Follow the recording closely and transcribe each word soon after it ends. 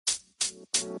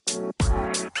Ball,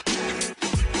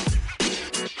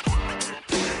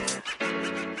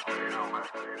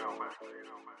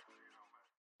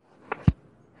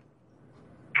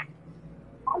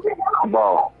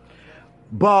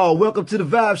 welcome to the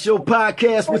Vibe Show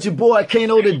podcast with your boy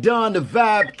Kano the Don, the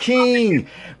Vibe King.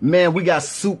 Man, we got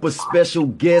super special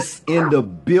guests in the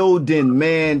building,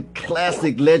 man.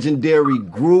 Classic, legendary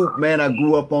group, man. I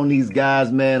grew up on these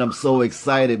guys, man. I'm so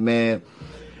excited, man.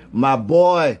 My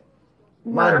boy,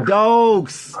 my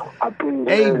dogs,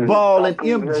 8Ball and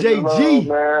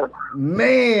MJG.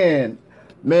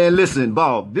 Man, listen,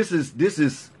 Ball, this is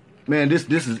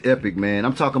epic, man.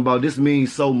 I'm talking about this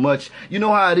means so much. You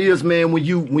know how it is, man, when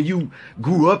you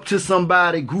grew up to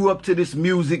somebody, grew up to this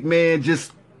music, man,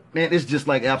 it's just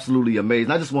like absolutely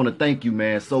amazing. I just want to thank you,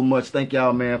 man, so much. Thank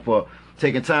y'all, man, for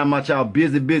taking time out y'all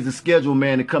busy schedule,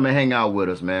 man, to come and hang out with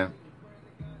us, man.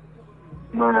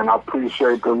 Man, I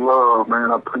appreciate the love,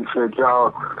 man. I appreciate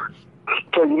y'all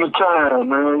taking the time,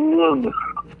 man.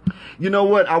 You know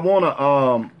what? I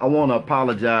wanna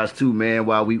apologize too, man.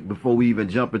 Before we even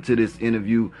jump into this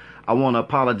interview, I wanna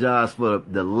apologize for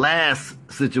the last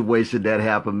situation that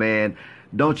happened, man.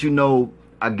 Don't you know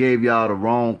I gave y'all the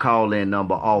wrong call-in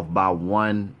number off by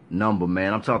one number,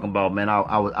 man. I'm talking about, man,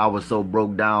 I was so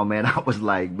broke down, man. I was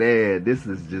like, man, this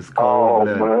is just cold.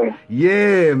 Man.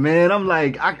 Yeah, man. I'm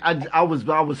like, I was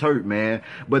hurt, man.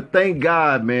 But thank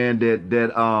God, man,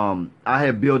 that I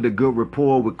had built a good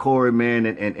rapport with Corey, man,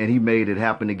 and he made it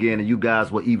happen again, and you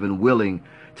guys were even willing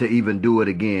to even do it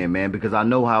again, man, because I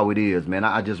know how it is, man.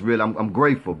 I just really, I'm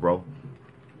grateful, bro.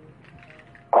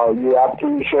 Oh, yeah, I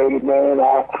appreciate it, man.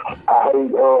 I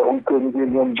hate we couldn't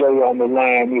get MJ on the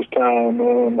line this time,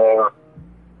 man.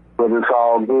 But it's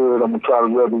all good. I'm going to try to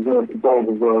represent the both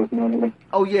of us, man.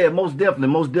 Oh, yeah, most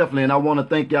definitely. And I want to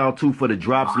thank y'all, too, for the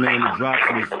drops, man. The drops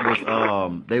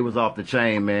they was off the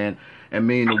chain, man. And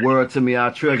mean the world to me. I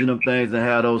treasure them things and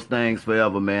have those things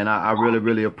forever, man. I really,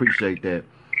 really appreciate that.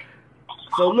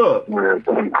 So, look. Yeah,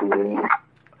 thank you, man.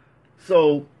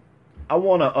 So, I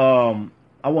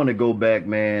want to go back,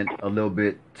 man, a little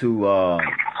bit to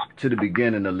the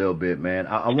beginning a little bit, man.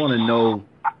 I want to know,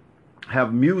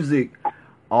 have music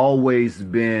always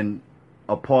been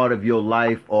a part of your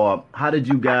life, or how did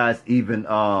you guys even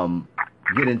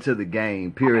get into the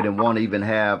game, period, and want to even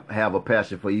have a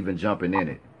passion for even jumping in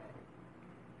it?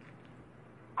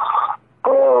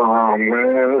 Oh,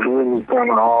 man, it's really kind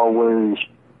of always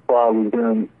probably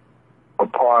been a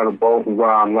part of both of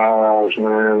our lives,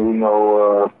 man. You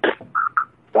know,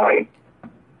 like,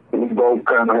 we both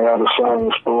kind of had the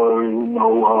same story, you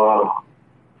know.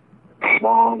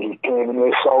 Mom just came in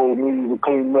there, sold music,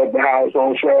 cleaning up the house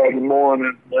on Saturday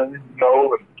morning, and, you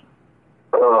know,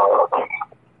 and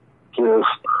just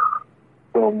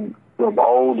from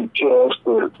older cats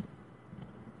that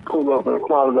pull up in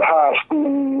front of the high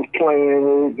school playing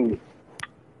it, and,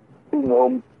 you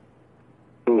know,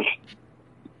 just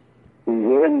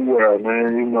everywhere,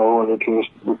 man, you know, and it just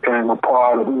became a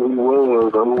part of who we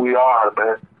was or who we are,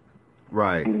 man.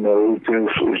 Right. You know, it's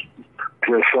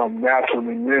just something natural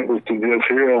in Memphis to just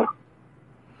hear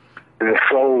their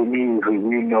soul music,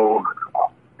 you know,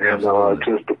 and it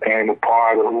just became a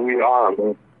part of who we are,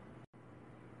 man.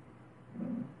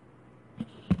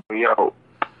 Yo.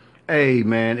 Hey,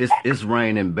 man, it's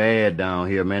raining bad down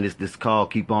here, man. This call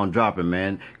keep on dropping,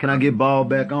 man. Can I get Ball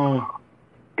back on?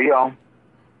 Yeah.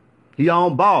 He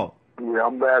on, Ball? Yeah,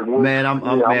 I'm back. Man,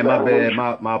 man, my bad.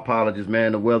 My apologies,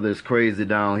 man. The weather is crazy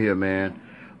down here, man.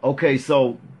 Okay,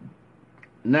 so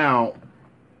now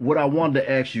what I wanted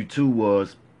to ask you too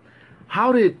was,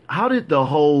 how did the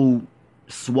whole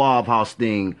Suave House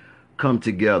thing come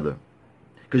together?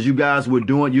 Because you guys were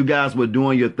doing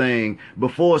your thing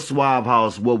before Suave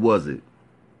House. What was it?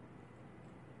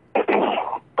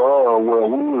 Oh, well,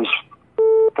 we was,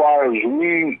 as far as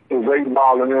we, as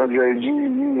 8Ball and MJG,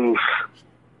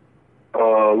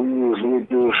 we was with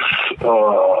this,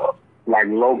 like,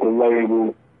 local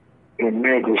label in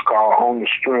Memphis called On the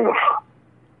Strength.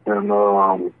 And,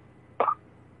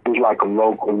 it was like a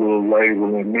local little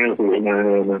label in Memphis,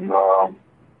 man, and,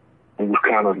 it was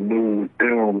kind of new with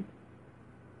them.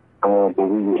 But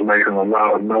we was making a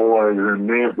lot of noise in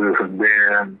Memphis, and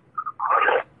then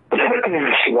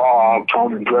Suave,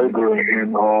 Tony Draper,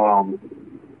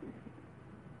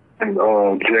 and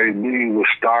JB was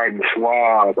starting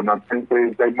Suave, and I think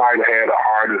they might have had an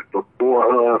artist before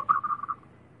her,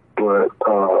 but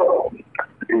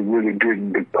it really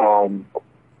didn't become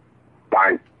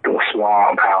like the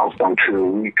Suave House until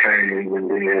we came, and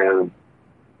then,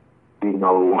 you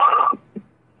know,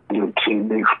 the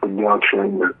T-Mix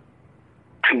production,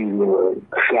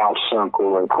 South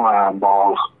Circle and Crime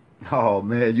Boss Oh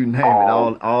man, you name it,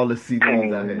 all the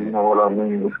CDs I You had. know what I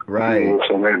mean? Right. Yeah,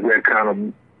 so that kind of,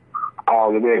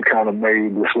 all of that kind of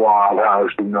made the Suave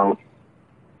House, you know.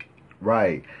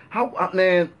 Right. How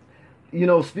man, you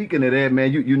know, speaking of that,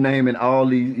 man, you naming all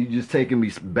these, you just taking me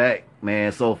back,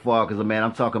 man, so far. Cause man,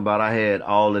 I'm talking about I had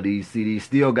all of these CDs,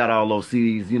 still got all those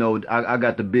CDs. You know, I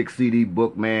got the big CD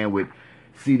book, man, with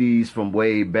CDs from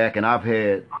way back, and I've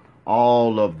had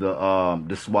all of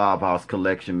the Suave House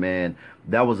collection, man.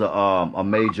 That was a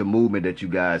major movement that you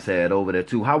guys had over there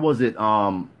too. How was it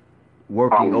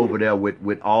working over there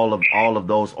with all of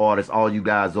those artists, all you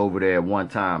guys over there at one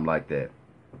time like that?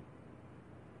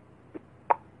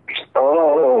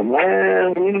 Oh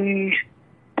man, we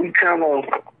kind of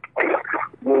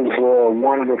was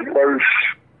one of the first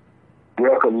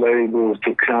record labels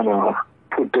to kind of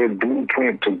put that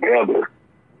blueprint together.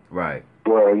 Right.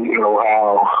 Where you know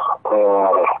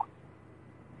how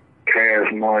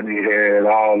Cash Money had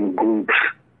all the groups,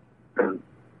 and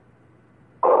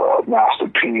Master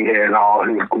P had all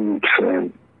his groups,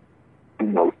 and you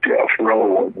know Jeff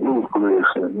Rowe and Ruthless,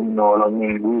 and you know what I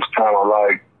mean. We was kind of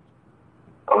like.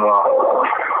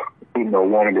 You know,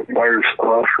 one of the first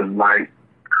us, and like,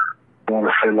 I want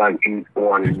to say like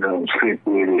E40 and them sit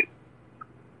with it,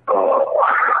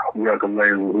 record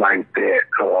labels like that,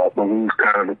 but we was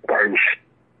kind of the first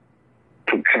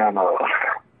to kind of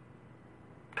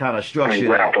structure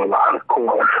that. A lot of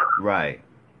chords. Right.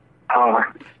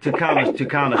 To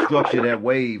kind of structure that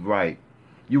wave, right.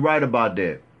 You're right about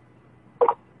that.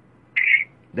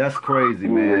 That's crazy,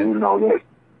 man. You know,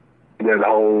 that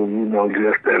whole, you know,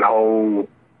 just that whole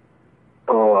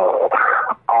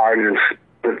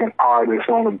different artists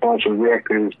on a bunch of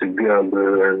records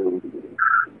together, and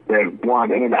that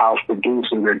one in-house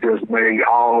producer that just made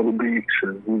all the beats,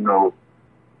 and you know,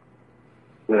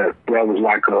 that was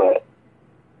like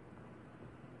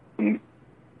you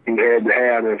had to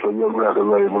have it for your record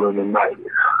label in the 90s.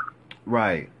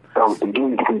 Right. That was the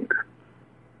blueprint.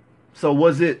 So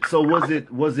was it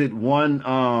one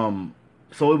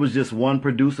so it was just one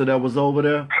producer that was over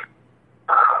there?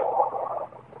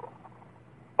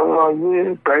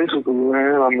 Yeah, basically,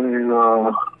 man. I mean,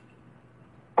 I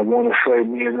want to say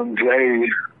me and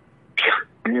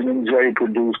MJ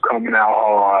produced Coming Out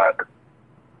Hard.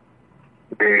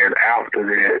 Then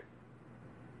after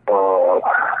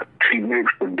that,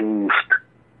 T-Mix produced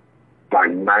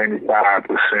like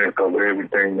 95% of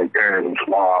everything that came from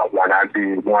Suave. Like I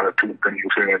did one or two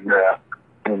things here and there.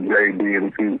 MJ did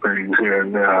a few things here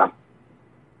and there.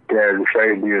 Gary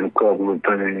Faye did a couple of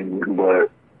things,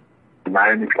 but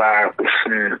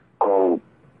 95% of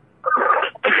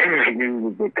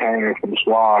music that came from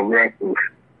Suave Records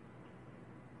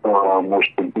was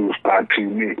produced by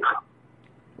T-Mix.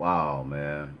 Wow,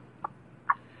 man.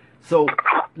 So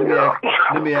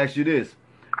let me ask you this.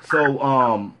 So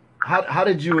how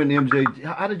did you and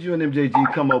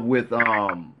MJG come up with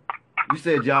you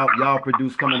said y'all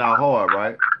produced Coming Out Hard,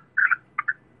 right?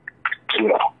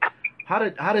 Yeah. How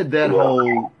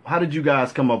did you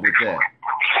guys come up with that?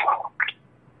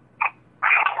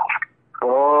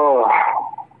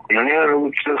 Man, it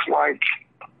was just like,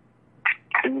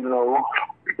 you know,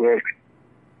 that,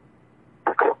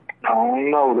 I don't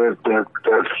know, that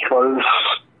first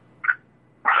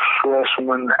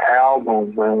freshman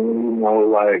album, man, you know,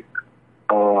 like,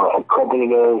 a couple of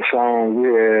those songs,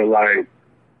 we had, like,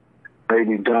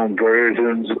 maybe done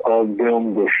versions of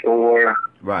them before.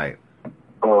 Right.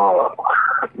 But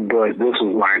this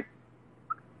was, like,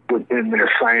 within that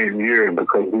same year,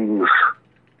 because we was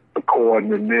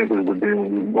recording in Memphis, but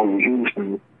then when we moved to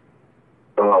Houston,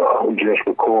 we just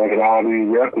recorded all these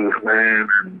records, man,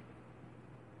 and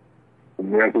the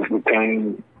records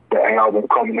became the album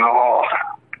Coming Out Hard,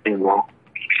 you know.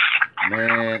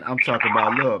 Man, I'm talking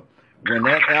about, look, when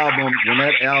that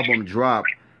album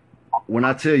dropped, when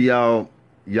I tell y'all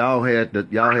had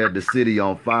the city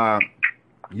on fire,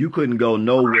 you couldn't go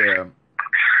nowhere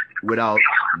without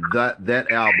that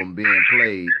album being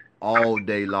played all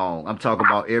day long. I'm talking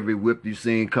about every whip you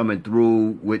seen coming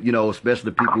through with, you know, especially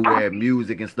people who had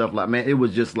music and stuff like, man, it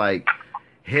was just like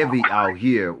heavy out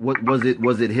here. What was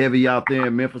it heavy out there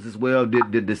in Memphis as well?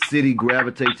 Did the city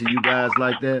gravitate to you guys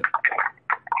like that?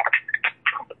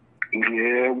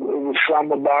 Yeah, it was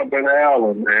something about that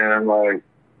album, man. Like,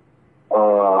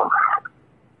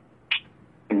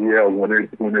 yeah, when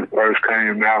it first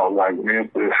came out, like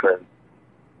Memphis and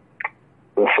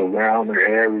the surrounding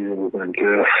areas, and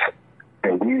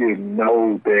we didn't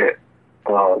know that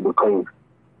because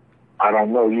I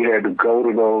don't know, you had to go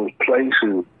to those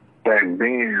places back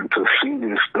then to see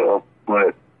this stuff,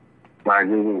 but like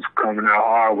it was Coming Out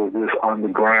Hard with this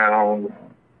underground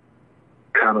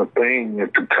kind of thing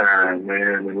at the time,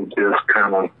 man, and it just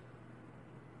kind of,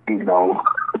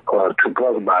 took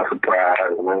us by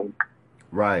surprise, man.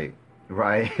 Right.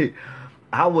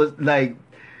 I was like,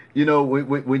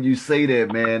 when you say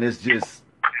that, man, it's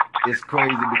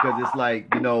crazy because it's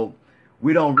like,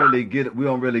 we don't really get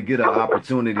an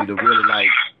opportunity to really like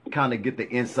kind of get the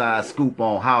inside scoop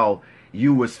on how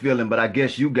you was feeling, but I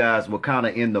guess you guys were kind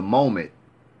of in the moment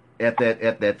at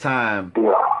that time,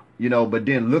 Yeah. But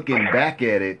then looking back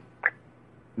at it,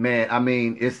 man, I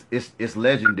mean, it's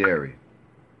legendary.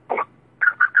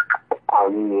 I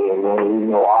mean,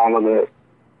 man, all of that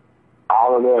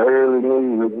early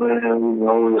music,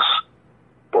 man, it's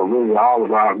but really all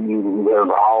about music. There's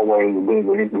always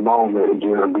been in the moment. It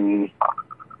just be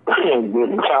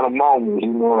different kind of moments,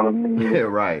 you know what I mean? Yeah,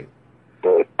 right.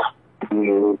 But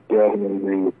yeah,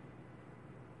 definitely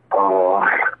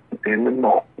in the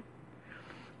moment.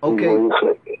 Okay.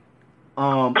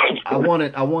 I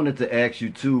wanted to ask you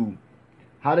too.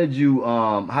 How did you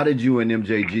and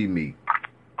MJG meet?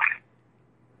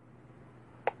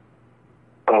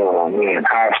 Oh man,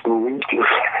 high school.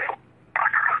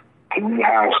 In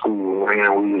high school,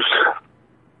 man, we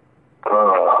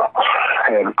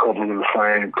had a couple of the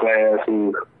same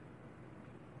classes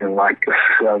in like the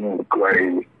 7th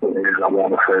grade, and I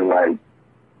want to say like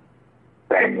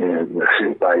band and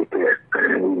shit like that.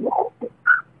 And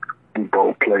we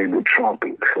both played the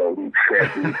trumpet, so we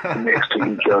sat next to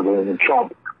each other in the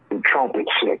trumpet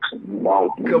section.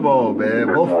 Come on, man.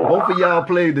 Both of y'all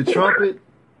played the trumpet?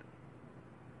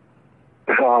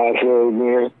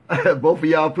 Both of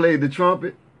y'all played the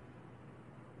trumpet?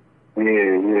 Yeah,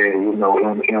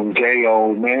 MJ,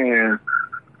 old man,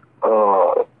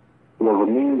 was a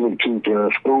music teacher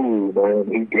in school, man.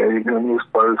 He gave him his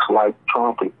first, like,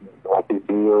 trumpet, like his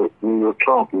real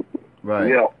trumpet. Right.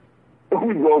 Yeah.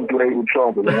 We both played the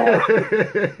trumpet.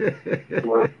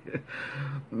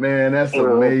 Man, that's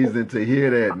amazing to hear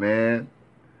that, man.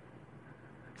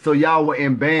 So y'all were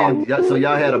in band, so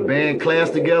y'all had a band class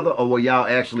together, or were y'all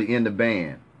actually in the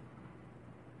band?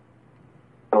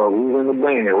 We were in the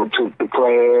band. We took the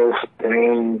class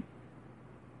and,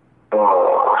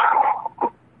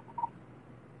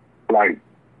 like,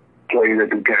 played at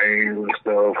the games and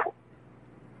stuff.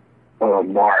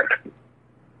 Marked,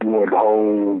 wore the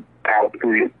whole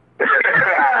outfit.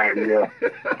 Yeah,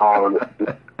 all of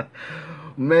it.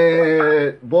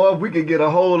 Man, boy, if we could get a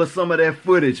hold of some of that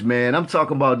footage, man, I'm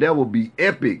talking about that would be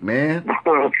epic, man.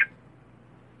 Oh,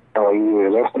 yeah,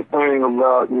 that's the thing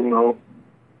about,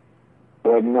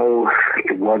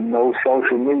 it wasn't no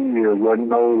social media, it wasn't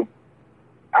no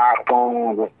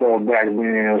iPhones and stuff back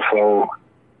then, so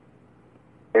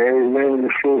very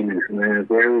limited footage, man,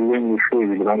 very limited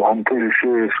footage, but I'm pretty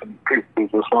sure it's some pictures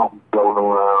or something floating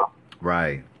around.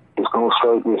 Right. It's gonna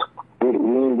surface. We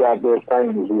ain't got that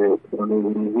famous yet. When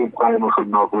we get famous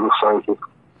enough, it'll surface.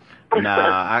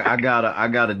 Nah, I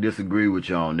gotta disagree with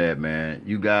you on that, man.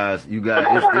 You guys,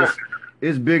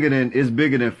 it's bigger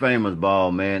than famous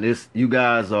ball, man. You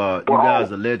guys are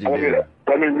legendary.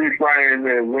 Let me reframe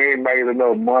that. We ain't making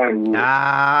enough money.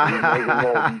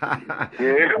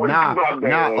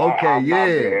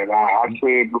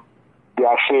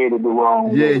 I said it the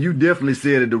wrong way. Yeah, you definitely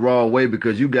said it the wrong way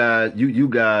because you guys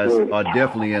are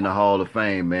definitely in the Hall of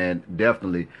Fame, man.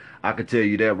 Definitely, I can tell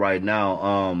you that right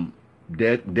now.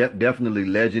 Definitely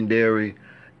legendary,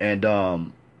 and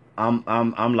I'm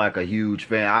like a huge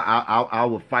fan. I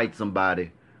would fight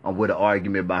somebody with an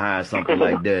argument behind something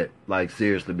like that, like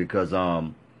seriously, because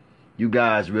you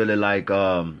guys really like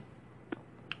man,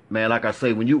 like I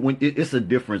say, when it's a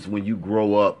difference when you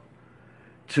grow up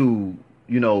to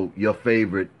your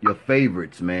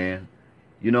favorites, man.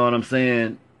 You know what I'm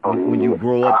saying? When you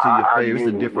grow up to your favorites,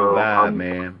 it's a different vibe,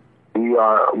 man. We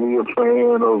are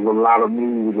fans of a lot of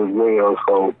music as well,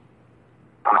 so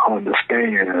I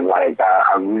understand. Like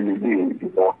I really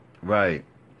do, Right.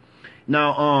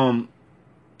 Now,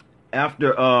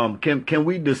 after can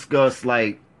we discuss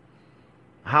like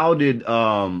how did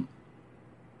the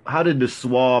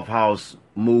Suave House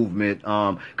movement,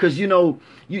 because you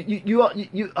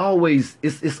always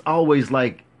it's always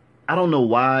like, I don't know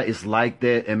why it's like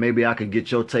that, and maybe I could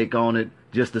get your take on it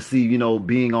just to see,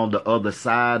 being on the other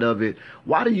side of it.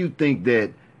 Why do you think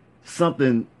that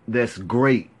something that's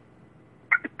great,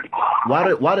 why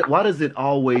does it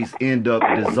always end up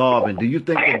dissolving? Do you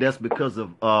think that that's because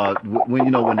of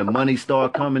when the money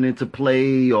start coming into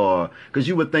play, or because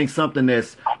you would think something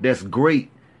that's great,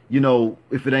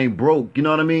 if it ain't broke, you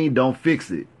know what I mean, don't fix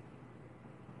it?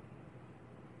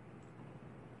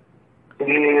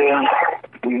 Yeah,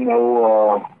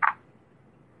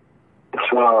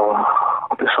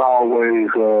 it's always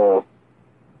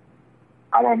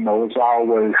I don't know, it's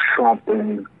always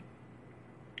something,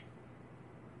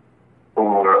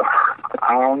 or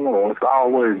I don't know, it's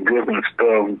always different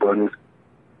stuff, but it's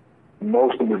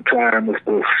most of the time it's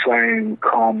the same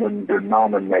common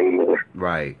denominator,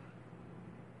 Right.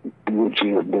 which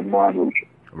is the money.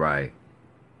 Right.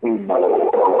 You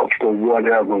know, for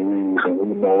whatever reason,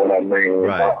 you know what I mean?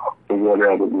 Right. For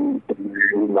whatever reason,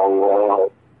 you know,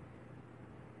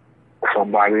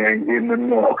 somebody ain't getting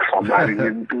enough, somebody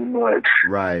getting too much.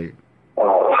 Right.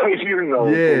 You know.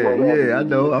 Yeah, I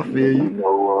know, I feel you. You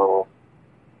know,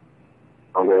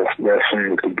 that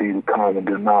seems to be the common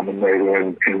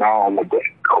denominator in all of that.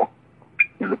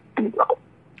 You know.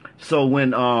 So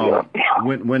when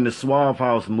the Suave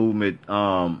House movement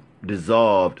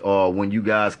dissolved, or when you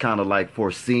guys kind of like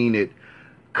foreseen it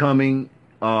coming,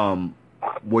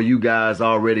 were you guys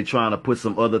already trying to put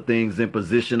some other things in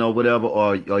position or whatever,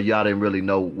 or y'all didn't really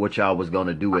know what y'all was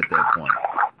gonna do at that point?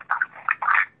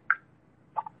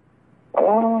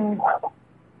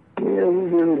 Yeah, we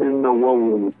really didn't know what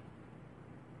we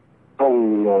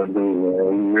were gonna do,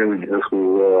 man. We really just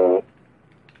was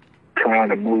trying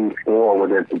to move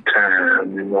forward at the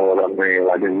time, you know what I mean?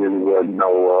 Like, it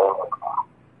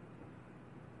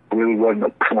really wasn't a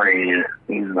plan,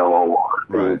 you know.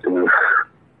 Right. It was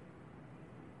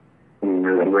we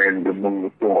were ready to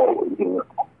move forward, you know.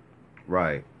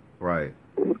 Right.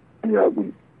 Yeah.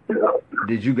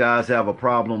 Did you guys have a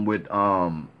problem with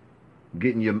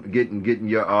getting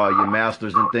your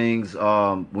masters and things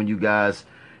when you guys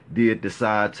did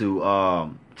decide to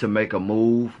make a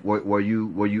move? Were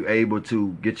you able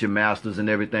to get your masters and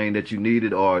everything that you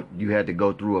needed, or you had to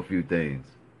go through a few things?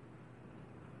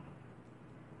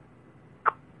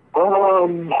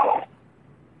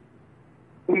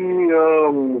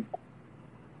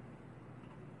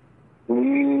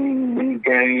 We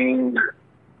gained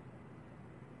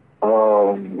a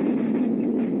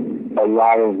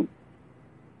lot of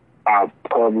our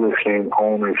publishing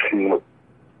ownership,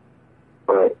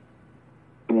 but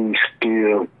we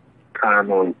still kind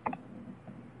of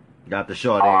Got the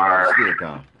short end of the stick,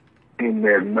 huh? in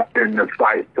the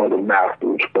fight for the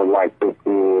masters, for like the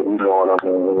full, you know what I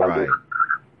mean? Like, Right.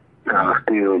 Kind of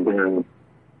still been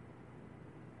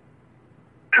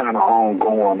kind of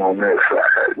ongoing on that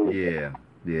side.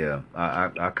 Yeah.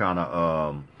 I kind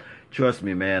of trust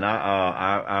me, man.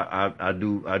 I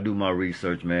do my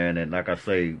research, man, and like I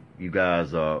say, you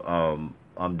guys are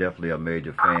I'm definitely a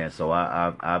major fan. So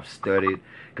I've studied,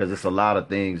 because it's a lot of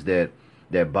things that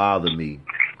bother me,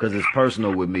 because it's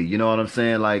personal with me. You know what I'm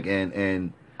saying? Like,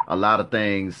 and a lot of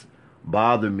things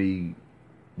bother me,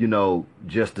 you know,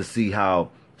 just to see how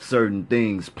certain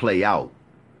things play out.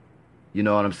 You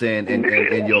know what I'm saying? And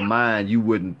in your mind, you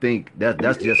wouldn't think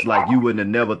that's just like you wouldn't have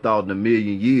never thought in a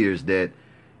million years that,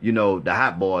 you know, the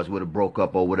Hot Boys would have broke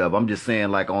up or whatever. I'm just saying,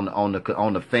 like on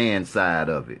the fan side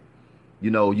of it.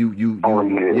 You know, you you know what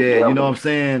I'm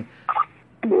saying?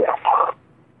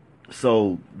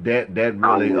 So that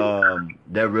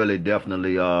really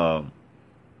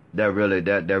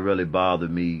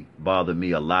bothered me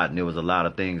a lot, and there was a lot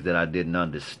of things that I didn't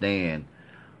understand.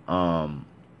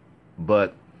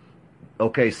 But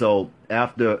okay, so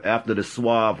after the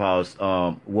Suave House,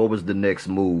 what was the next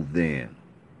move then?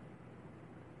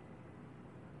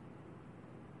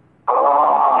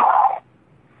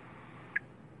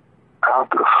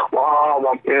 After Suave,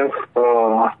 I guess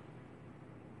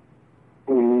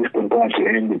we used a bunch of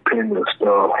independent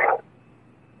stuff.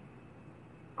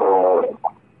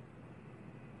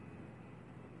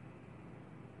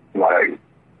 Like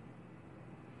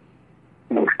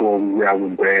before we got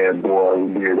with Bad Boy,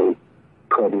 we did a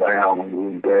couple of albums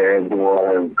with Bad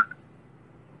Boy, and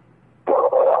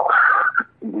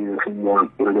did some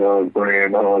work with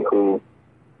Grand Uncle,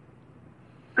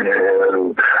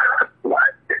 and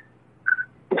like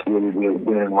it's really just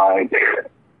been like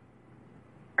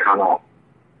kind of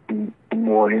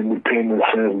more independent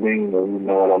since then, you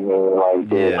know what I mean?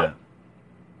 Like, Yeah.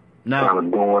 Now, kind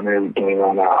of doing everything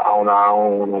on our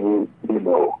own, and you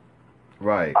know,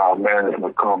 right. our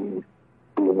management company,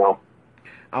 you know.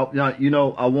 I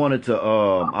wanted to.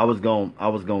 I was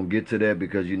gonna get to that,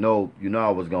 because I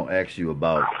was gonna ask you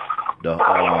about the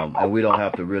and we don't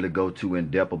have to really go too in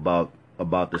depth about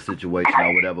the situation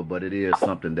or whatever, but it is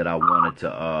something that I wanted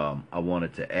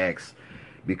to ask,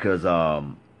 because I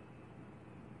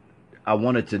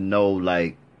wanted to know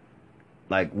like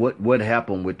what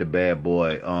happened with the Bad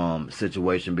Boy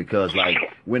situation, because like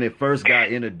when it first got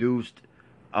introduced,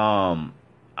 I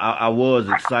was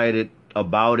excited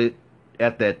about it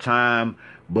at that time,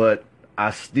 but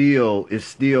it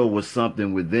still was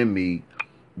something within me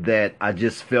that I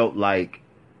just felt like,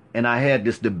 and I had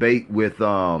this debate with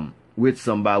with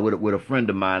somebody, with a friend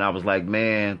of mine. I was like,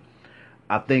 man,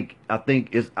 I think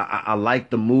I like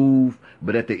the move,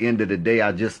 but at the end of the day,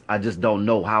 I just don't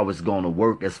know how it's going to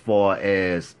work as far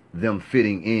as them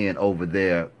fitting in over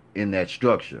there in that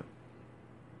structure.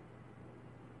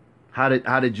 How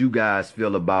did you guys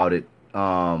feel about it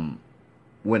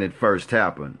when it first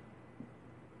happened?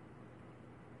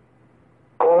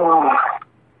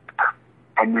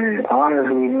 I mean,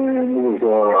 honestly, man, it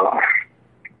was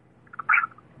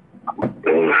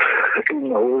you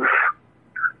know,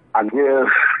 I guess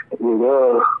with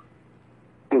us,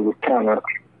 it was kind of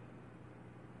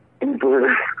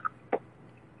interesting,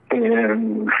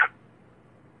 and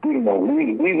you know, we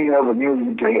never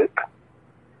knew that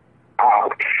our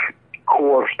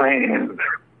core fans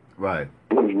Right.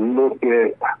 would look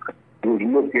at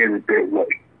it that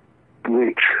way,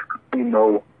 which, you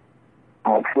know,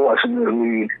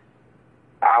 unfortunately,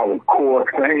 our core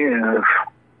fans,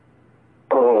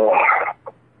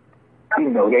 you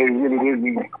know, they really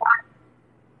didn't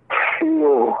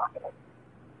feel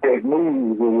that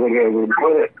move or whatever.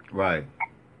 But Right.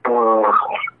 As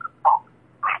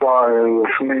far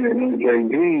as me and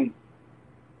EJG,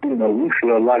 you know, we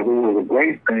feel like it was a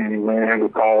great thing, man,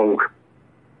 because,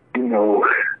 you know,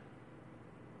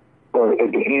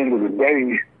 at the end of the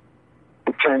day,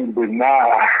 the can't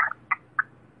deny,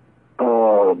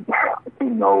 you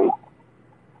know,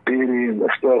 Diddy and the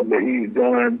stuff that he's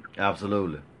done.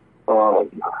 Absolutely.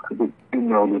 You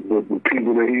know, the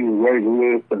people that he was raised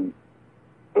with, and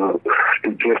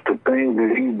just the things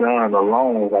that he's done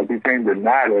alone, like you can't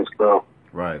deny that stuff.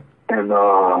 Right. And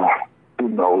you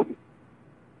know,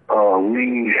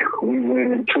 we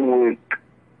went into it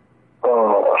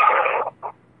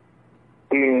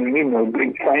being, you know,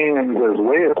 big fans as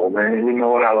well, man. You know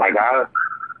what I like?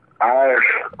 I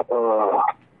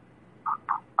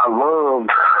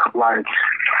loved, like,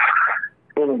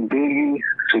 putting Biggie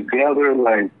together,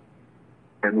 like,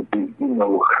 and you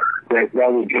know, that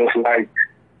was just like,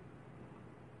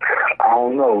 I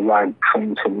don't know, like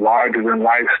some larger than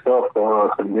life stuff for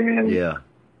us, and then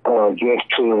just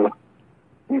to,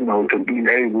 you know, to be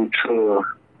able to,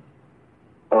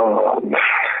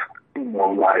 you know,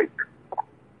 like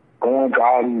going to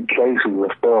all these places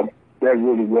and stuff, that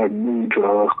really wasn't new to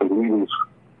us because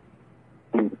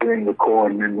we've been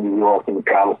recording in New York and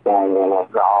California and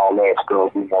all that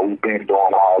stuff. You know, we've been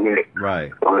doing all that.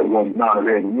 Right. So it wasn't none of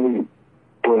that new,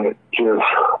 but just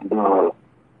the,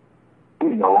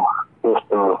 you know,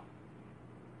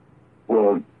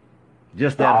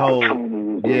 just that whole,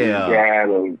 yeah.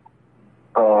 And,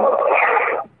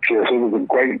 just it was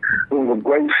a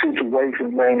great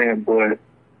situation, man. But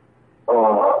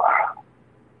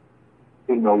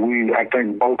you know, I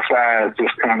think both sides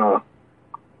just kind of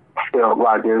felt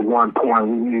like at one point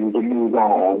we needed to move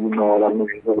on. You know what I mean?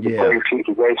 It was a great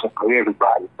situation for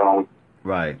everybody. So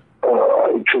right.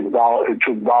 It took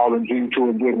Ball and G to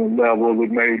a different level.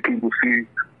 It made people see.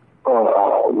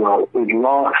 Well, it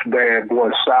launched Bad Boy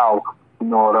South. You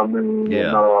know what I mean?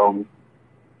 Yeah. And,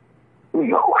 you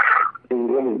know, it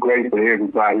was great for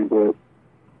everybody. But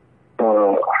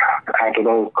after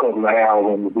those couple of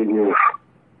albums, it was,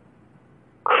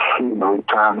 you know,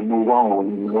 time to move on.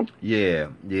 You know?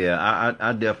 Yeah.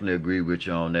 I definitely agree with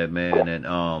you on that, man. And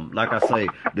like I say,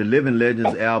 the Living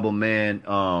Legends album, man.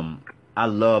 I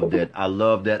loved it. I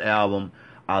love that album.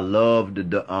 I loved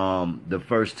the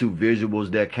first two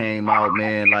visuals that came out,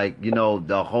 man. Like, you know,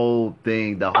 the whole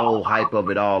thing, the whole hype of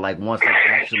it all. Like once it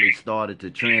actually started to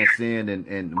transcend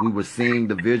and we were seeing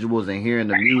the visuals and hearing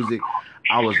the music,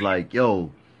 I was like, yo,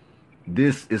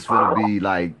 this is gonna be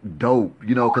like dope,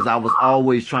 you know, because I was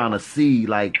always trying to see,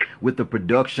 like, with the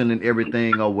production and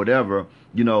everything or whatever,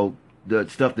 you know, the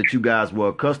stuff that you guys were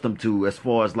accustomed to as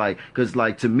far as like, because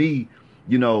like to me,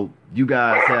 you know, you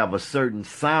guys have a certain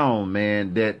sound,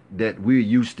 man, that we're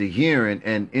used to hearing,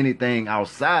 and anything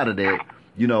outside of that,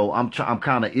 you know, I'm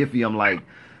kind of iffy. I'm like,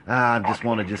 I just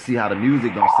want to just see how the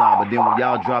music gonna sound. But then when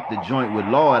y'all dropped the joint with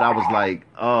Lord, I was like,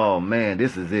 oh man,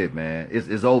 this is it, man.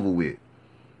 It's over with.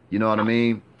 You know what I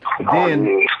mean?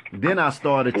 Then I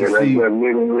started to see,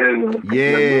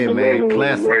 man,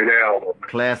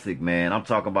 classic, man. I'm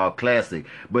talking about classic.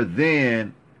 But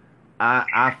then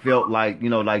I felt like, you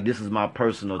know, like this is my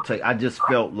personal take. I just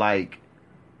felt like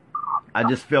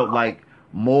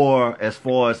more as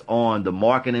far as on the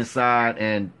marketing side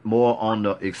and more on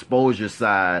the exposure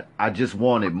side. I just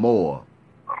wanted more.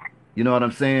 You know what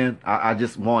I'm saying? I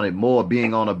just wanted more,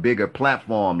 being on a bigger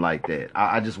platform like that.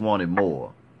 I just wanted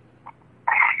more.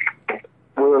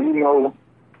 Well, you know,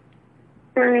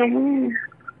 man,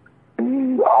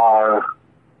 we are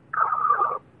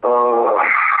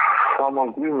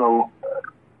almost, you know,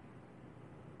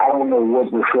 I don't know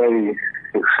what to say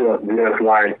except just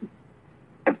like,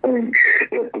 I think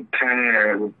at the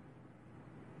time,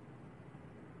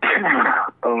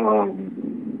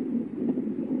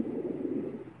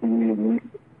 we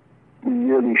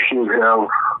really should have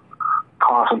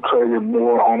concentrated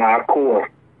more on our core.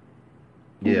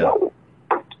 Yeah. You know,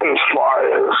 as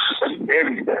far as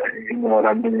everything, you know what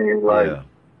I mean? Like, Yeah.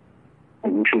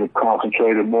 we should have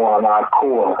concentrated more on our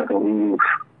core. And we was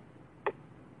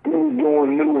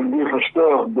doing new and different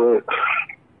stuff, but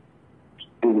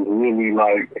it was really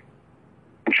like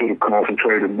we should have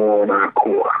concentrated more on our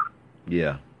core.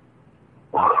 Yeah.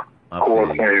 I Core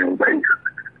feel you. fan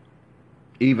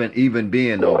base. Even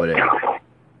being over there.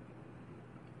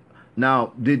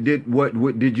 Now,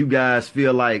 what did you guys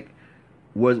feel like?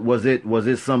 Was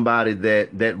it somebody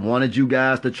that wanted you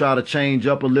guys to try to change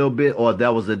up a little bit, or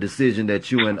that was a decision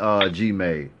that you and G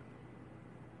made?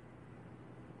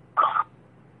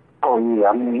 Oh yeah,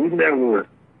 I mean, we never.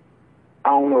 I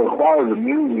don't know, as far as the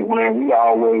music, man, we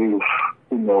always,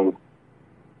 you know,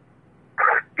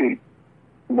 pick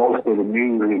most of the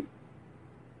music,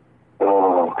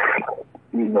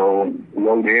 you know,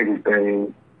 wrote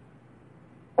everything,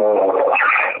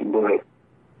 but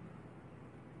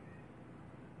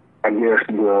I guess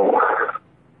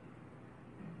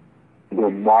the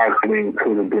marketing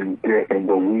could have been different,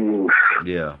 but we really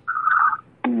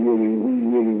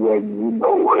wasn't, you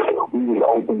know, we was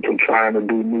open to trying to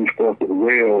do new stuff as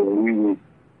well. We was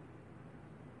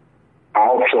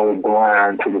also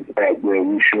blind to the fact that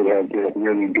we should have just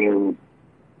really been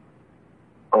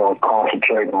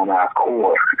concentrating on our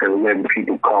core and letting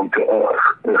people come to us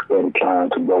instead of trying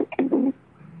to go to them.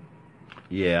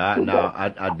 Yeah,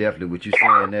 I definitely, what you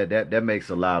saying that makes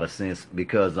a lot of sense,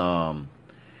 because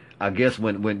I guess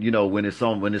when you know, when it's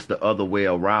the other way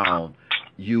around,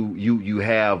 you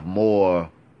have more,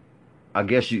 I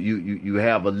guess you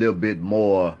have a little bit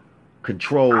more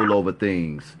control over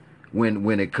things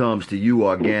when it comes to you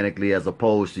organically, as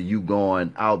opposed to you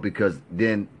going out, because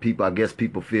then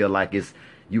people feel like it's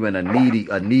you in a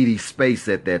needy space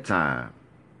at that time.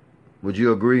 Would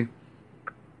you agree?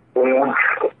 Well,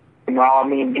 no, I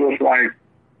mean, just like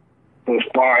as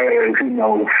far as, you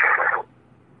know,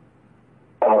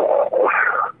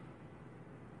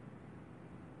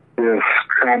 just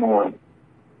kind of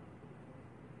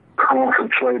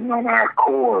concentrating on our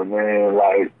core, man.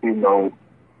 Like, you know,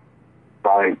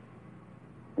 like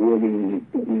we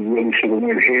really should have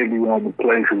went heavy on the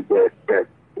places that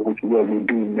what we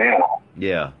do now.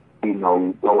 Yeah. You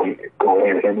know, go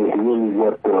ahead, and it's really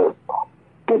what the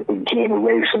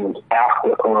generations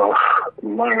after us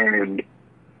learned,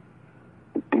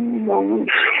 you know, which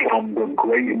from the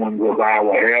great ones of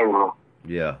our era.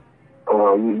 Yeah.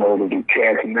 You know, the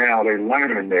cats now, they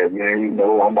learning that, man. You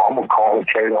know, I'm gonna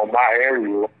concentrate on my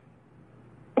area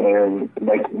and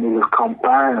make niggas come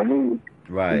find me.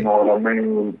 Right. You know what I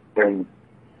mean? And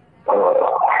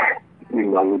you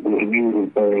know, with this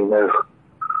music thing, that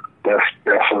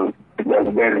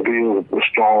deal with the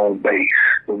strong base.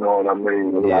 You know what I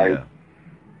mean? Yeah. Like,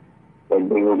 that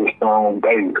deal with the strong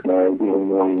base, man. You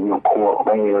know, your core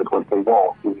fans what they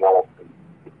want. You know,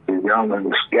 the young and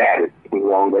the scattered. You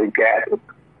know, they got it.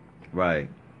 Right.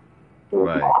 You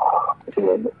Right. know,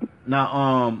 yeah.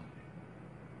 Now,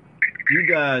 you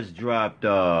guys dropped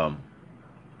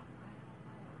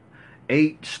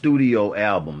 8 studio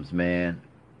albums, man.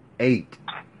 8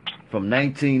 from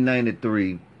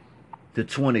 1993 to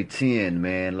 2010,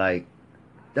 man. Like,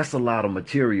 that's a lot of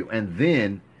material. And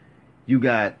then you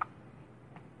got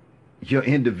your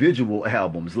individual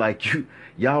albums. Like,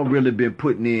 y'all really been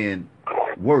putting in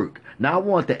work. Now, I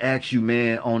want to ask you,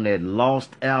 man, on that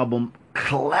Lost album,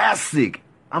 classic.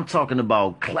 I'm talking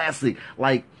about classic.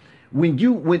 Like, what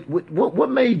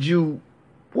made you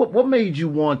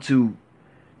want to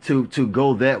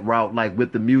go that route, like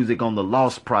with the music on the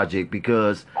Lost project?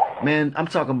 Because, man, I'm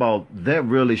talking about that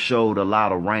really showed a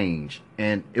lot of range,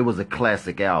 and it was a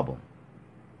classic album.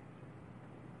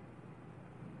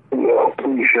 Yeah,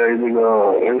 appreciate it.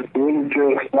 It's really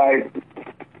just like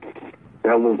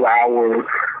that was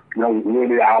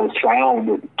really our sound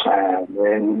at the time,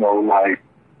 man. You know, like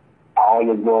all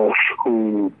of us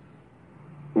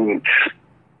which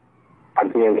I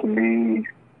guess me,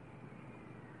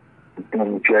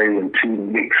 MJ, and T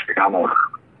Mix kind of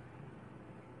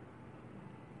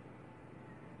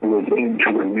was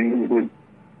into the music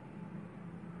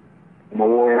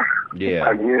more, Yeah.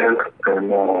 I guess,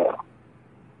 and that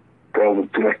was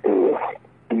just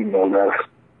you know,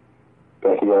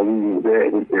 that's where we was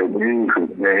at with their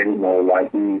music, man. You know,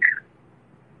 like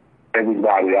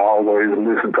everybody always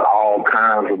listened to all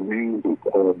kinds of music,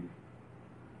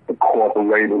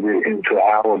 incorporated it into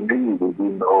our music,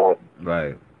 you know.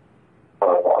 Right.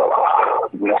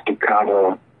 Just the kind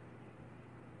of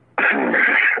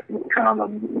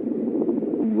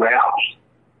raps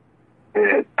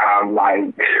that I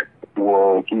like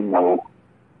was, you know,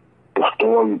 the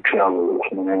storytellers,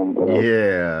 man.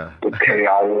 The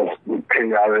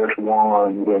KRS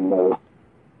ones, and the,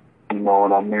 you know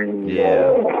what I mean?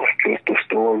 Yeah. Just the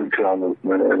storytellers,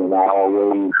 man. And I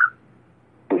always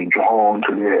was drawn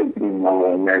to that, you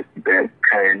know, and that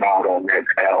came out on that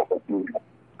album, you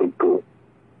know.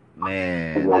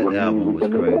 Man, that album was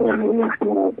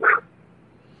crazy.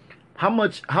 How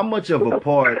much of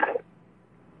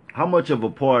a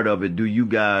part of it do you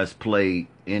guys play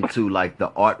into, like, the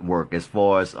artwork, as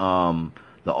far as the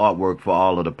artwork for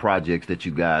all of the projects that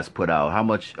you guys put out? How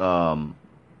much of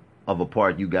a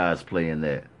part you guys play in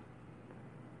that?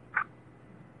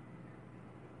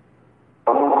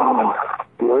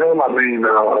 Well, I mean,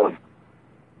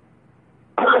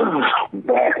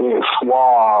 back in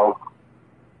Suave,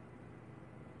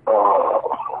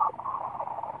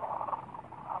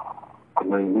 I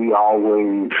mean, we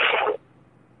always,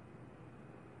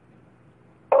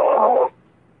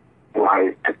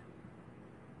 like,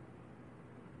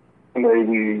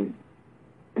 maybe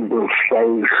the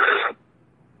first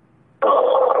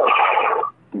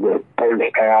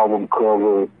album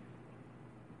cover,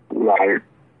 like,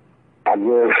 I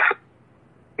guess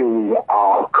it was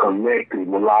all connected.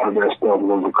 A lot of that stuff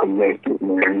was connected,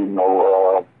 man. You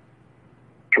know,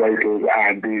 Drake's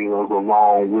ideas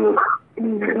along with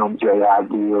MJ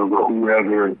ideas or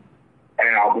whoever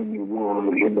album it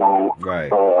was, you know.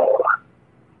 Right.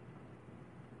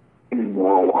 You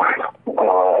know,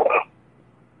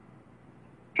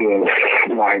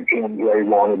 just like MJ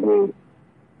wanted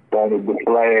the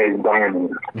flag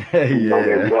burning. Yeah. You know,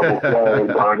 that double flag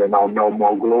burning on No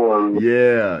More Glory.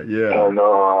 Yeah. And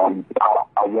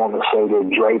I want to say that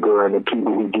Draker and the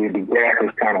people who did the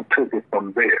graphics kind of took it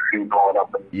from there. You know what I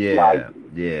mean? Yeah. Like,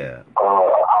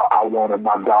 I wanted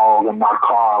my dog and my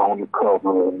car on the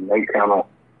cover, and they kind of,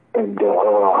 and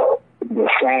the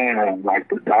sign, like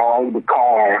the dog, the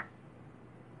car,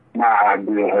 my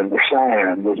idea, and the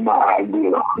sign was my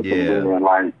idea. Yeah. And then,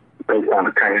 like, they kind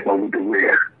of came over the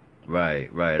rest. Right.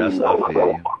 I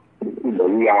feel you. You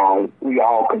know, we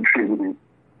all contributed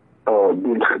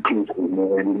bits and pieces,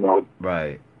 man. You know.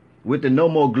 Right. With the No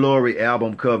More Glory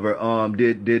album cover,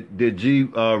 did G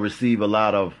receive a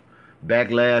lot of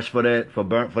backlash for that, for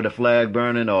the flag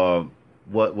burning, or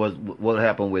what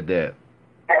happened with that?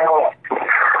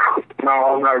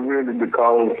 No, not really,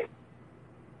 because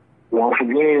once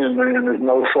again, man, there's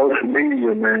no social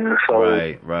media, man. So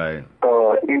right.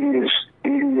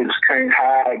 Idiots can't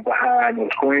hide behind the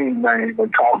screen name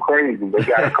and talk crazy. They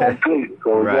gotta come to you.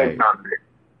 So Right. that's not it.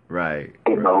 Right.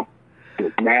 You know.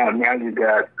 Now you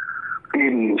got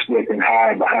idiots that can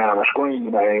hide behind a screen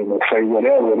name and say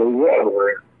whatever they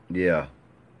want. Yeah.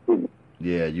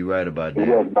 Yeah, you're right about that.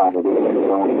 That's not it. You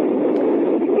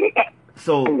know.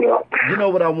 So, Yeah. you know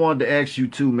what I wanted to ask you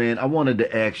too, man? I wanted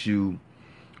to ask you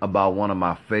about one of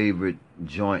my favorite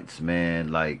joints,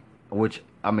 man. Like, which,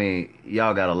 I mean,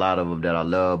 y'all got a lot of them that I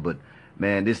love, but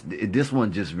man, this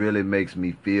one just really makes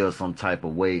me feel some type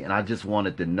of way, and I just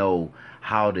wanted to know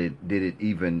how did it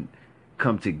even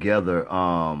come together?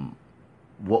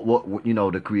 What you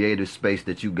know, the creative space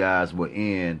that you guys were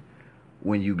in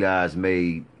when you guys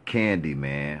made Candy,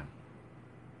 man.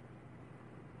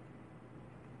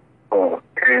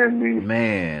 Candy.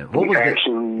 Man, what was that?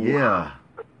 Yeah.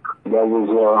 That was,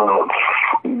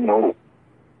 you know,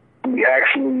 we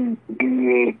actually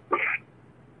did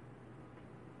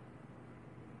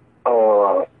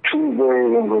two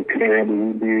versions of Candy.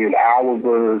 We did our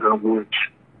version, which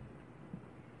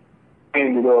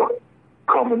ended up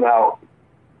coming out,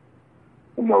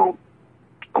 you know,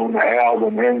 on the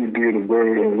album, and we did a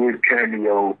version with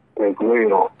Cameo as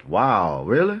well. Wow,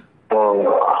 really?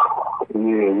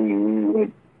 Yeah, we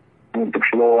went to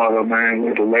Florida, man,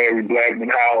 went to Larry Blackman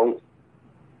house,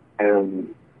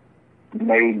 and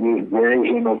made this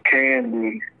version of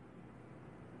Candy,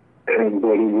 and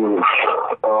but it was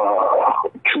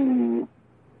too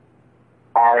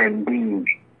R&B.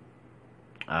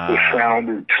 It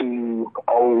sounded too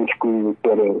old school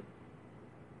for the,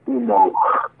 you know,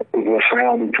 it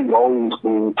sounded too old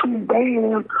school, too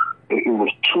band. It was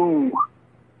too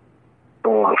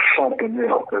something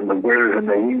else. And the version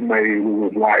that we made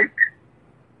was like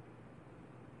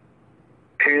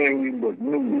Candy but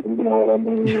new, you know what I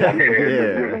mean? Like,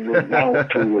 it was down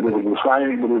to it. It was the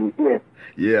same, but it was different.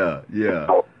 Yeah.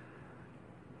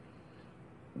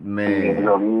 ended Man.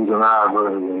 up using our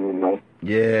version, you know.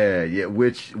 Yeah, yeah,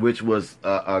 which was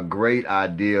a great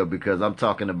idea because I'm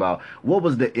talking about what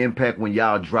was the impact when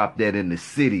y'all dropped that in the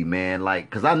city, man? Like,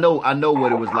 cause I know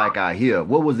what it was like out here.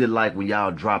 What was it like when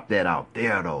y'all dropped that out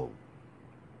there, though?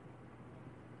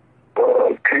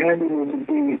 Candy was a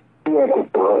big record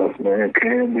for us, man.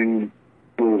 Candy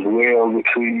was well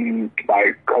received,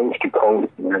 like coast to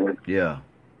coast, man. Yeah,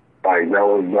 Like that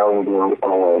was a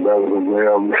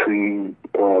well received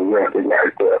record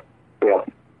right there. Yeah.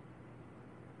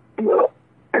 Yeah.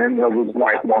 And that was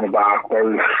like one of our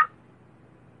first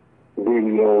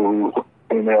videos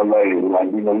in LA.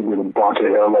 Like, you know, we did a bunch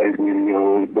of LA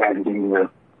videos back then.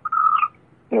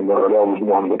 And that was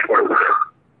one of the first.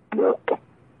 Yeah.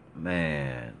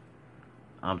 man.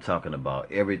 I'm talking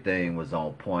about everything was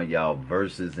on point. Y'all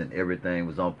verses and everything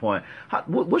was on point.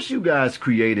 What's you guys'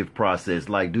 creative process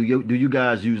like? Do you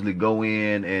guys usually go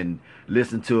in and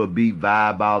listen to a beat,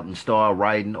 vibe out, and start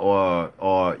writing,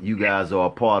 or you guys are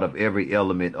a part of every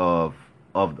element of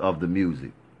the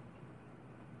music?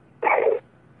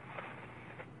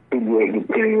 It really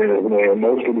depends, man.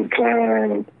 Most of the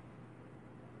time,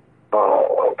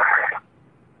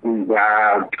 we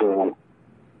vibe to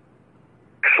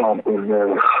something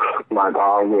that's like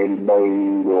already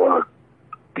made or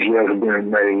just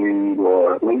been made,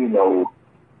 or, you know,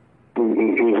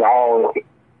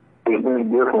 it's been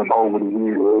different over the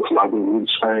years. Like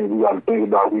it's changed. You got to think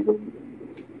about we've been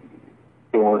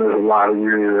doing this a lot of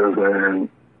years, and,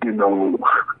 you know,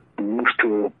 we used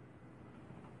to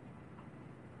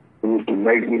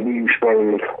make the beat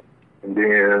first and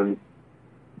then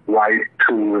write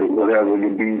to it, whatever the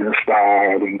beat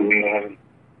inspired, and then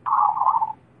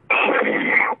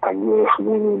I guess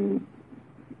when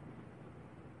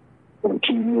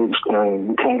Key Mix came,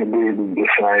 we kind of did it the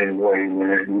same way,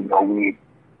 man. You know,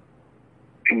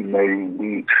 he made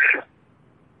beats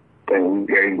and we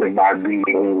gave him ideas,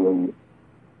 and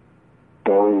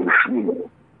those, you know,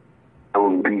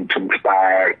 those beats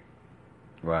inspired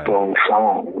Right. those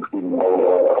songs,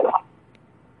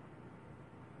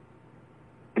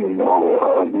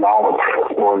 Lost,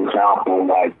 for example,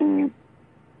 like we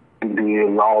did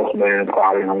Lost, man,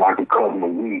 probably in like a couple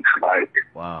of weeks. Like,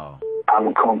 Wow. I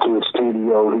would come to the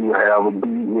studio, he would have a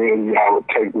beat ready, I would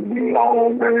take the beat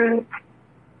home, man,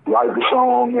 write the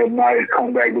song that night,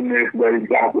 come back the next day,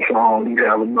 got the song, he'd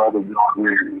have another joint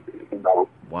ready, you know.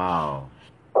 Wow.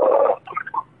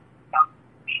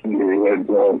 Yeah,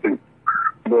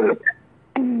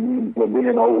 but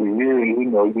then over the years, you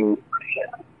know, you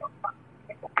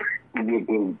get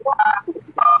the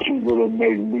people that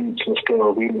make beats and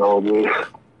stuff, you know,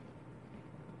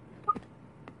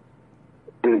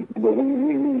 but we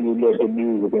let the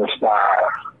music inspire.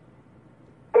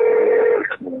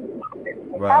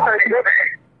 Right.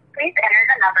 Please enter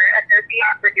the number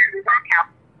associated with your Uber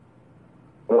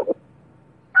account.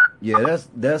 Yeah,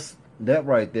 that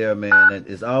right there, man.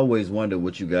 It's always wondered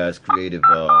what you guys' creating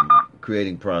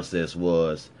process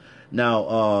was.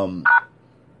 Now,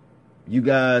 you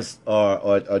guys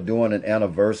are doing an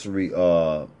anniversary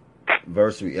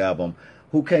album.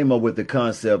 Who came up with the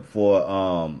concept for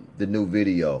the new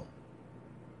video?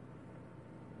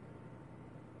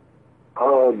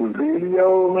 The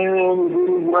video, man, we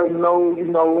really wasn't no, you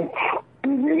know,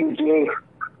 we really just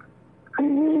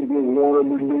wanted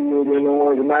to do it in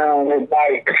Orange Mound at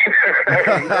night.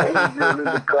 You know,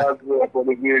 the concept for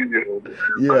the video.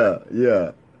 Yeah.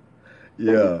 We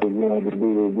wanted to do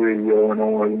the video in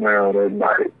Orange Mound at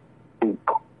night.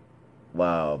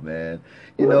 Wow, man.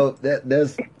 You know,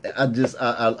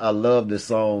 I love this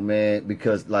song, man,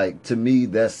 because like to me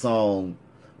that song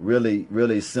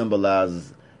really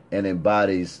symbolizes and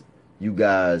embodies you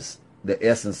guys, the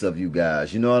essence of you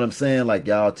guys. You know what I'm saying? Like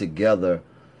y'all together,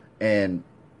 and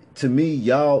to me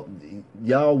y'all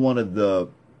one of the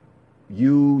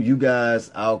you guys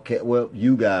Outkast, well,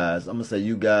 you guys, I'm gonna say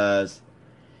you guys,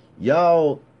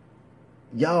 y'all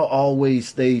always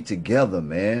stayed together,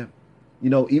 man. You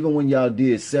know, even when y'all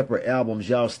did separate albums,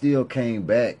 y'all still came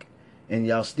back and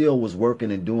y'all still was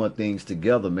working and doing things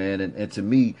together, man. And to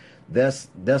me, that's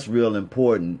real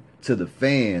important to the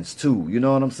fans too. You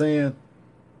know what I'm saying?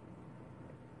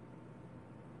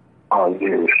 Oh,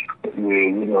 yeah. Yeah,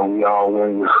 you know, we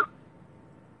always,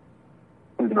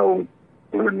 you know,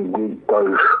 in the group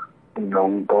first, you know,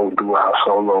 we both do our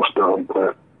solo stuff,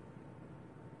 but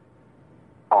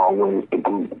always the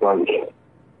group first.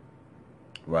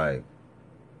 Right.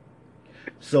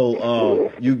 So,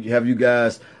 you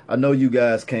guys, I know you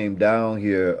guys came down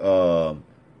here to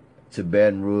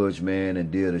Baton Rouge, man, and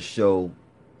did a show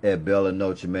at Bella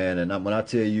Noche, man. And when I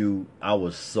tell you, I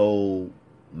was so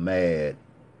mad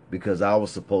because I was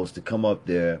supposed to come up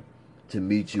there to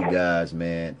meet you guys,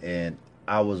 man, and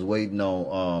I was waiting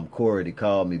on Corey to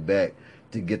call me back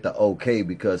to get the okay,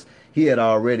 because he had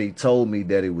already told me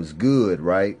that it was good,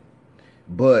 right?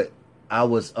 But I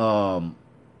was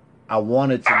I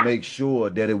wanted to make sure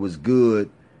that it was good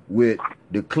with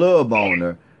the club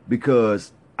owner,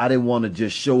 because I didn't want to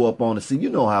just show up on the scene. You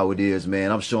know how it is,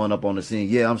 man. I'm showing up on the scene.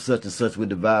 Yeah, I'm such and such with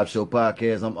the Vibe Show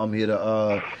podcast. I'm here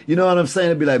to you know what I'm saying?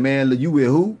 To be like, man, you with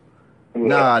who?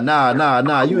 Nah.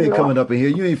 You ain't coming up in here.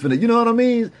 You ain't finna. You know what I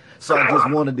mean? So I just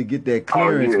wanted to get that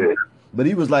clearance. Oh, yeah. But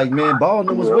he was like, man,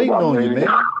 Ballin' was waiting on you, man.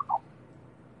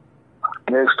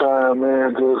 Next time,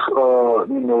 man, just,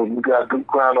 you know, you got the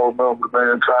Grano number,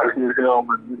 man, try to hit him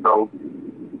and, you know,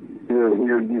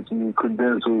 he'll get you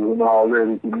credentials and all that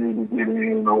if you need to get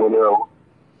in or whatever.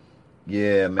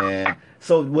 Yeah, man.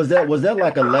 So was that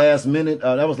like a last minute?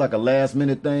 That was like a last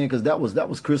minute thing, because that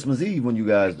was Christmas Eve when you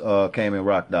guys came and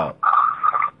rocked out.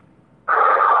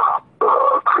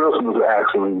 Christmas,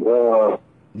 actually.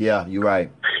 Yeah, you're right.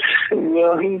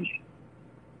 Yeah, he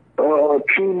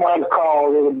might have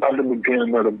called it about the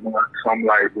beginning of the month, something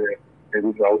like that.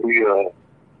 And, you know,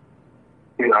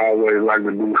 he always like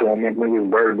to do something. I think his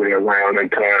birthday around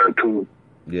that time, too.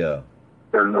 Yeah.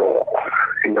 And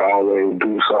he always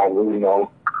do something, you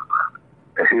know,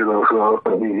 and hit us up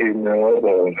and be hitting us.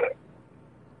 And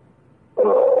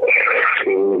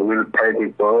it was really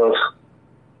perfect for us.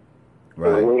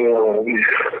 Right. And we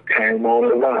came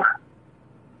on and on.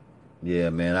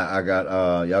 Yeah, man. I got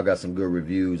y'all got some good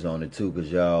reviews on it too,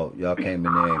 because y'all came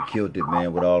in there and killed it,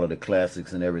 man, with all of the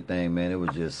classics and everything, man. It was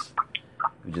just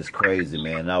crazy,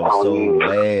 man. And I was so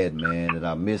glad, man, that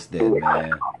I missed that,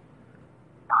 man.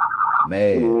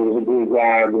 Man. It was a good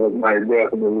ride, but like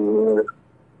definitely.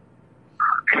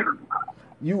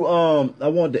 You I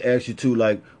wanted to ask you too,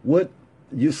 like, where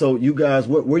you guys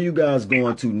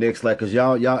going to next? Like, cause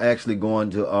y'all actually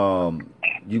going to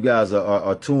you guys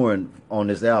are touring on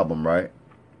this album, right?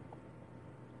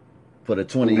 For the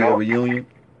 20-year reunion?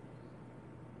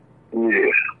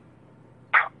 Yeah.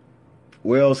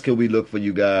 Where else can we look for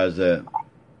you guys at?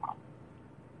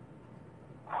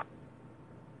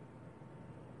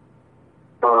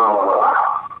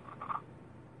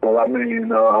 Well, I mean,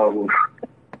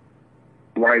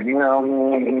 right now,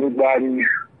 man, anybody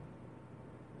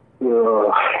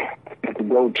to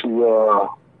go to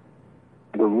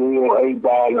the Real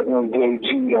 8Ball and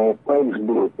MJG on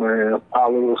Facebook, man.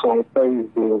 Follow us on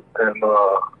Facebook, and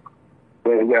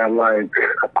they got like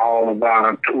all of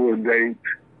our tour dates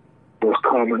that's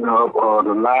coming up.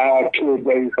 The live tour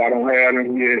dates, I don't have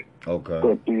them yet. Okay.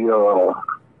 But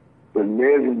the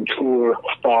Legend tour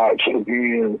starts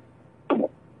again at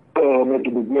the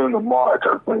beginning of March,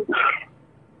 I think.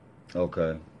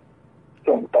 Okay.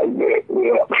 Something like that,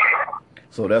 yeah.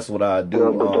 So that's what I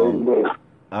do.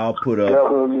 I'll put up.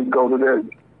 Definitely go to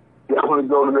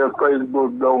that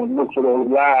Facebook though and look for those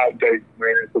live dates,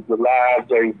 man. Because the live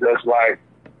dates, that's like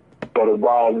for the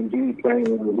Ball and G fans,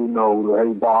 you know, the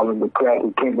 8Ball and the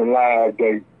Classic Kingdom live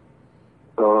dates.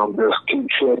 Just keep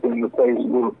checking the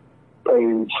Facebook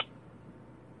page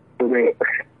for that.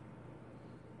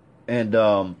 And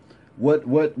what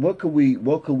could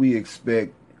we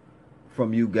expect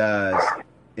from you guys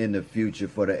in the future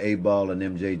for the 8Ball and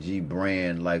MJG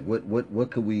brand? Like what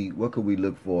could we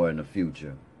look for in the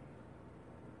future?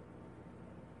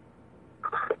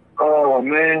 Oh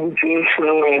man, just you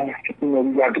know,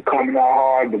 we got the Coming Out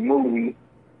Hard, the movie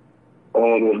that's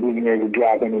getting ready to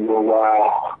drop in a little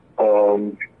while.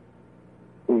 You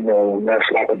know, that's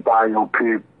like a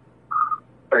biopic.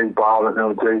 8Ball and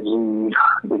MJG,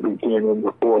 the beginning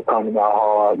before Coming Out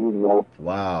Hard, you know.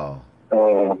 Wow.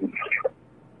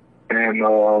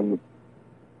 And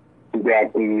we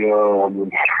got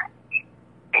the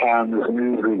Timeless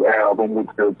Music album, which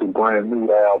is the brand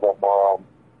new album,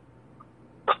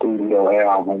 studio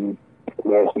album.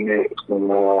 That's next.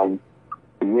 And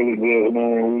really good,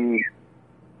 man.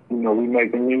 We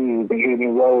making music and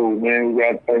hitting road, man. We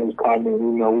got things coming,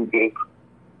 you know, we just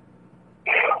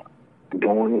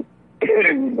doing it.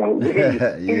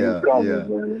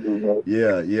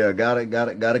 Yeah.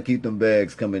 Gotta keep them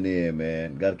bags coming in,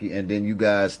 man. And then you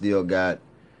guys still got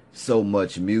so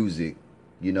much music,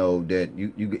 you know, that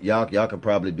y'all could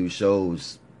probably do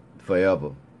shows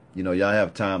forever. You know, y'all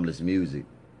have timeless music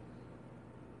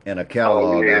and a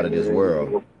catalog out of this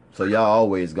world. So y'all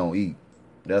always gonna eat.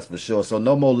 That's for sure. So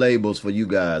no more labels for you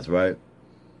guys, right?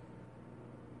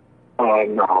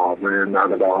 No, man,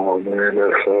 not at all, man.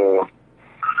 That's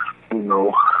you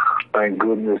know, thank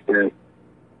goodness that,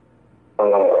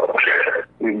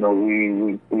 you know,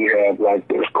 we have like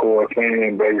this core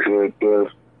fan base that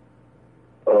just,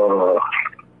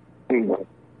 you know,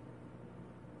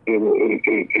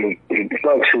 it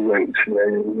fluctuates,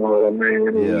 man. You know what I mean?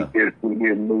 Yeah. We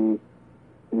get new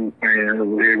fans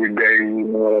every day. You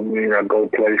know what I mean? I go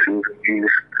places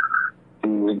and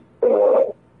these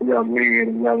young men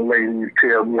and young ladies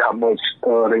tell me how much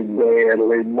they dad or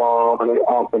their mom or their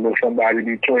uncle or somebody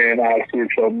be playing our shit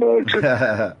so much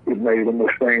it made them a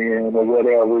fan or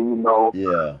whatever, you know.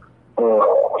 Yeah.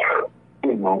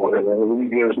 You know, we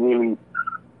just really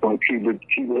want to keep it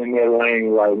in that lane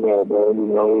right now, bro. You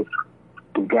know,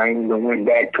 the game that went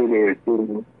back to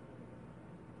the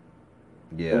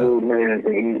Yeah. old man,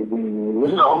 you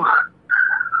know.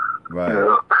 Right.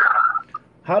 Yeah.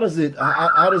 How does it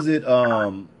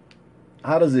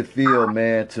feel,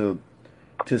 man, to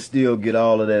still get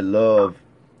all of that love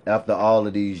after all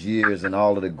of these years and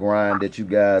all of the grind that you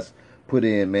guys put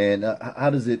in, man?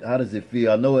 How does it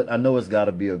feel? I know it's got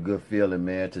to be a good feeling,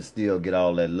 man, to still get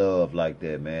all that love like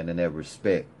that, man, and that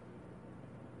respect.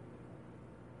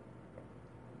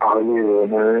 Oh yeah,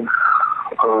 man.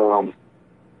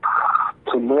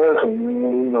 It's a blessing,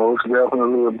 man. You know, it's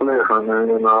definitely a blessing, man.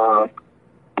 And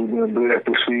we've been blessed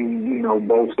to see, you know,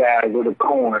 both sides of the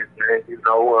coin, man. You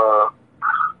know,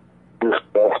 this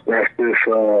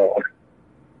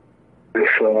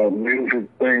music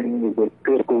thing is a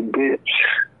fickle bitch.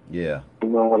 Yeah. You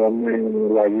know what I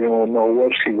mean? Like, you don't know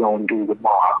what she gonna do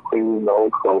tomorrow. You know,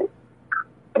 so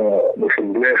it's a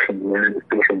blessing, man.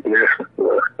 It's a blessing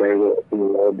for us, you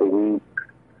know, but we,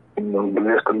 you know,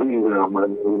 blessed to be here,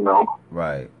 man. You know.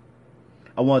 Right.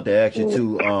 I want to ask you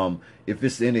too, if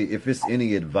it's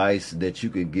any advice that you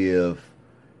could give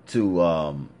to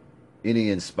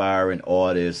any inspiring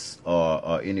artists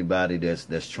or anybody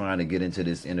that's trying to get into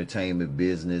this entertainment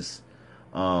business,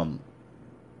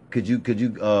 could you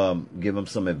give them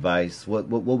some advice? What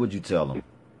would you tell them?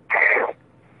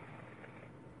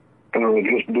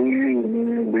 Just do you,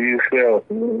 man. Be yourself,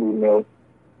 man. You know,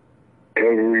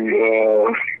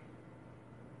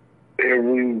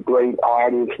 every great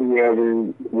artist,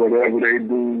 whatever they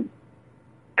do,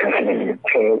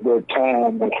 has their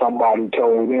time that somebody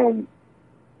told them,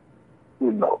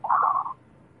 you know,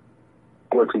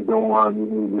 what you're doing, you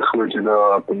need to switch it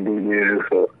up and do this.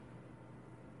 Or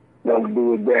don't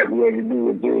do it that way, do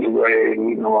it this way,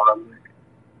 you know what I mean?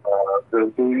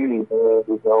 Just do you, man.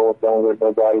 You know, don't let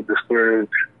nobody disturb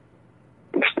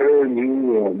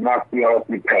you and knock you off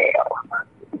your path,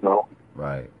 you know?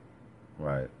 Right.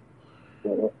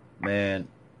 Yeah. Man,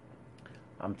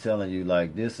 I'm telling you,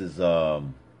 like, this is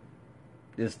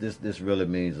this really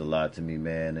means a lot to me,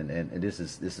 man, and this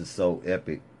is so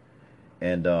epic,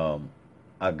 and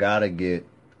I gotta get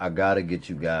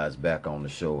you guys back on the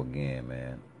show again,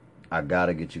 man. I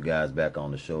gotta get you guys back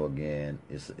on the show again.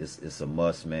 It's a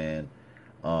must, man.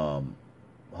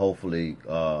 Hopefully,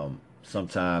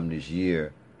 sometime this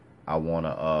year, I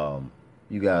wanna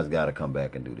you guys gotta come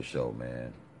back and do the show,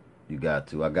 man. You got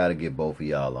to. I gotta get both of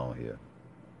y'all on here.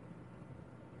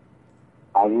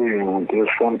 I mean,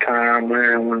 just sometime,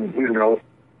 man, when, you know,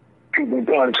 keep in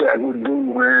contact with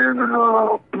Dude, man, and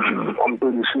I'm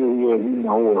pretty sure, yeah, you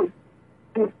know,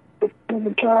 when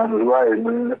the time is right,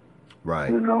 man.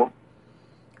 Right. You know?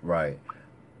 Right.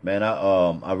 Man,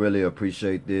 I really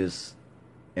appreciate this,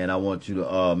 and I want you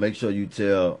to make sure you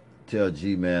tell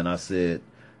G, man, I said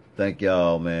thank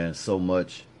y'all, man, so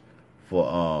much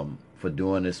for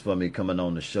doing this for me, coming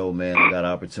on the show, man. I got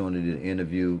an opportunity to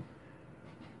interview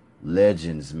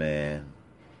legends, man,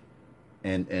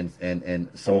 and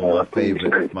some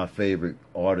of my favorite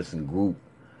artists and group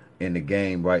in the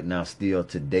game right now, still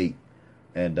to date.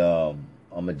 And I'm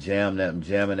jamming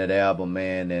that album,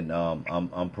 man, and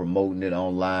I'm promoting it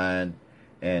online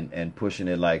and pushing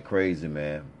it like crazy,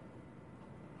 man.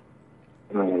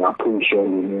 Man, I appreciate it,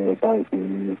 man. Thank you,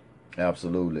 man.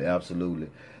 Absolutely.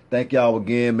 Thank y'all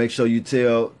again. Make sure you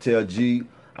tell G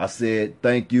I said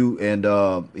thank you, and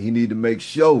he need to make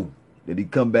sure that he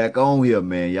come back on here,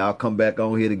 man. Y'all come back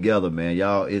on here together, man.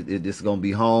 Y'all, it's gonna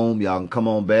be home. Y'all can come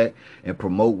on back and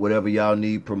promote whatever y'all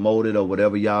need promoted, or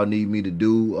whatever y'all need me to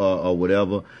do, or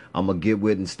whatever. I'm gonna get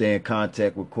with and stay in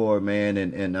contact with Corey, man,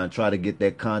 and try to get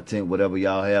that content, whatever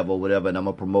y'all have or whatever, and I'm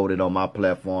gonna promote it on my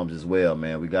platforms as well,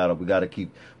 man. We gotta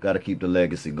keep the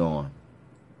legacy going.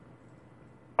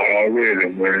 Already,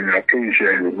 man. I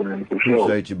appreciate it, man. For sure.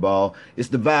 Appreciate you, Ball. It's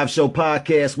the Vibe Show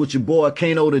Podcast with your boy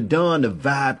Kano the Don, the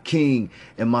Vibe King,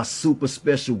 and my super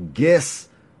special guest,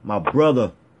 my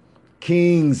brother,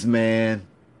 Kings, man.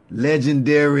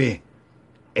 Legendary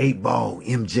 8 Ball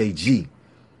MJG.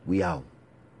 We out.